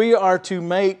 if we are to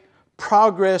make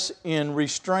progress in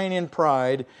restraining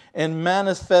pride and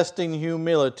manifesting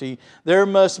humility, there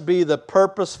must be the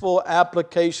purposeful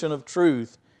application of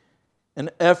truth, an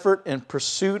effort and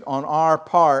pursuit on our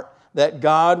part that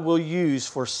God will use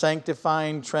for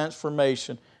sanctifying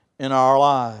transformation in our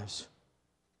lives.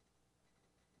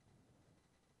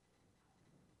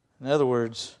 In other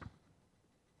words,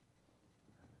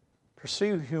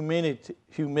 pursue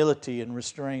humility and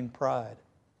restrain pride.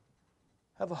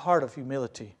 Have a heart of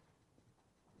humility.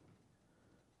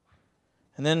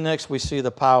 And then next we see the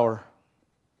power.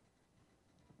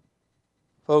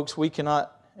 Folks, we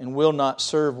cannot and will not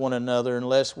serve one another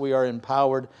unless we are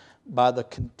empowered by the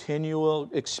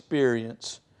continual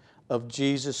experience of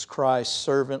Jesus Christ's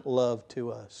servant love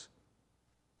to us.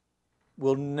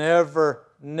 We'll never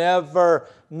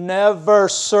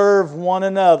serve one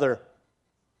another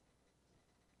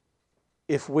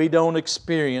if we don't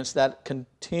experience that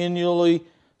continually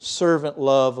servant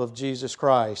love of Jesus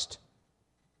Christ.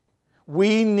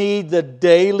 We need the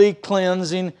daily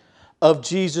cleansing of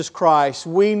Jesus Christ.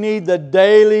 We need the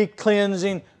daily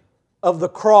cleansing of the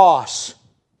cross.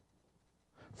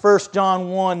 1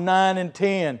 John 1, 9 and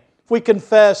 10. If we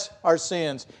confess our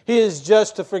sins, He is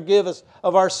just to forgive us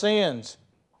of our sins.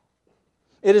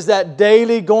 It is that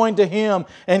daily going to Him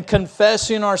and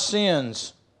confessing our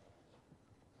sins.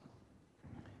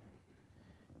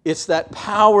 It's that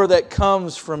power that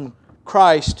comes from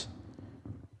Christ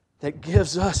that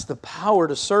gives us the power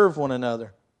to serve one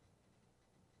another.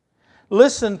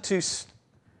 Listen to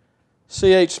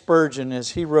C.H. Spurgeon as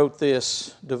he wrote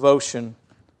this devotion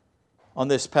on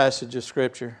this passage of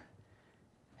Scripture.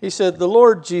 He said, "The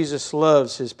Lord Jesus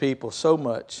loves His people so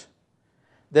much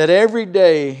that every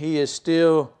day He is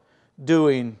still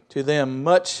doing to them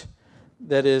much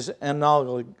that is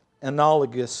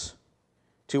analogous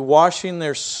to washing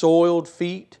their soiled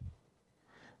feet.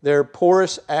 Their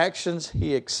poorest actions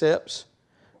He accepts.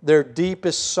 Their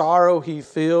deepest sorrow He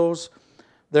feels.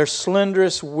 Their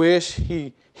slenderest wish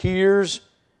He hears.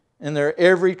 And their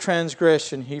every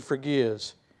transgression He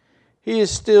forgives. He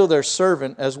is still their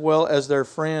servant as well as their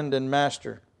friend and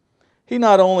master. He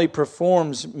not only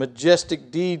performs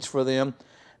majestic deeds for them,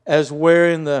 as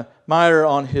wearing the mitre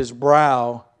on His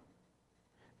brow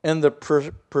and the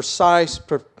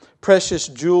precious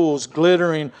jewels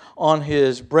glittering on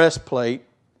His breastplate,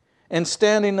 and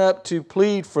standing up to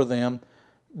plead for them,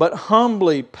 but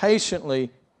humbly,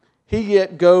 patiently, He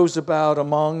yet goes about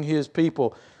among His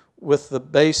people with the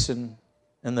basin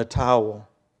and the towel.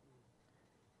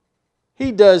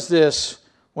 He does this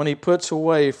when He puts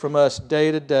away from us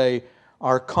day to day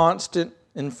our constant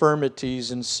infirmities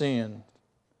and sin.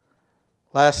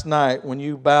 Last night, when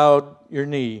you bowed your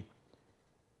knee,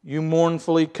 you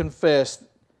mournfully confessed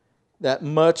that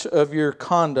much of your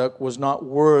conduct was not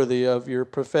worthy of your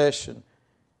profession.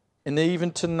 And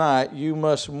even tonight, you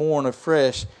must mourn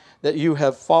afresh that you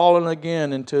have fallen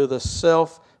again into the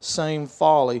self-same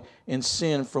folly and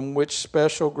sin from which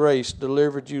special grace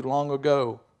delivered you long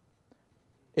ago.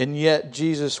 And yet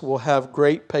Jesus will have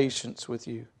great patience with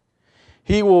you.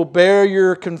 He will bear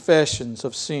your confessions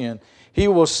of sin. He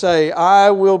will say,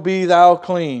 "I will be thou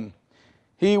clean."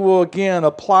 He will again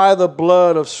apply the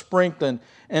blood of sprinkling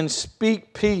and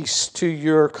speak peace to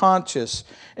your conscience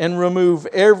and remove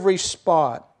every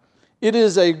spot. It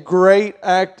is a great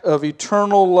act of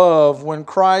eternal love when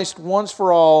Christ once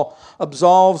for all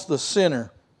absolves the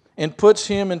sinner and puts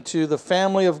him into the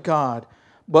family of God.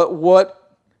 But what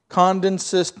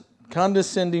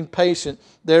condescending patience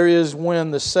there is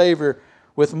when the Savior,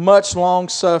 with much long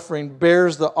suffering,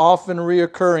 bears the often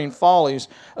reoccurring follies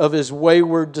of His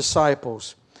wayward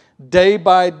disciples. Day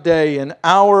by day and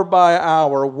hour by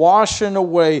hour, washing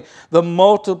away the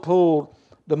multiple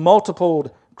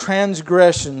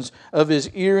transgressions of His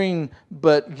erring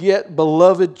but yet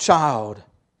beloved child.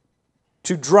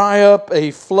 To dry up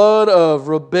a flood of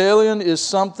rebellion is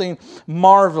something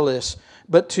marvelous,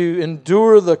 but to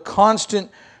endure the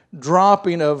constant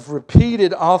dropping of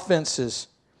repeated offenses,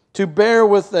 to bear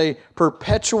with a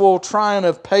perpetual triumph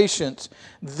of patience,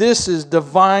 this is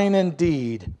divine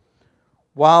indeed.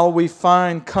 While we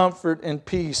find comfort and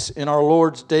peace in our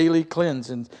Lord's daily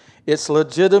cleansing, its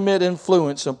legitimate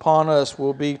influence upon us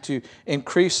will be to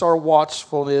increase our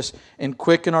watchfulness and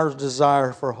quicken our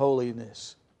desire for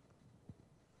holiness.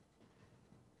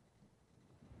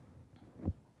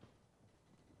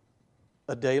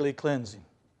 A daily cleansing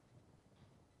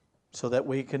so that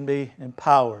we can be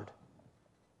empowered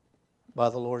by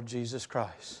the Lord Jesus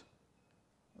Christ.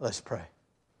 Let's pray.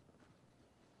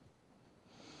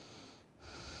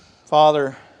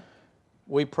 Father,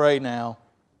 we pray now.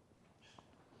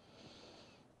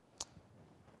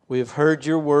 We have heard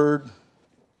your word.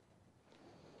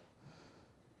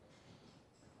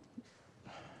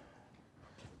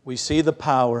 We see the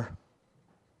power.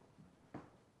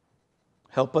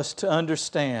 Help us to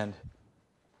understand.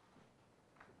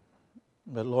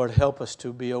 But Lord, help us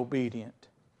to be obedient.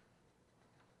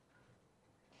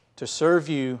 To serve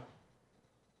you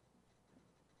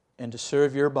and to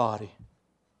serve your body,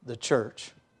 the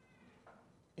church.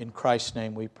 In Christ's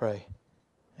name we pray.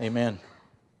 Amen.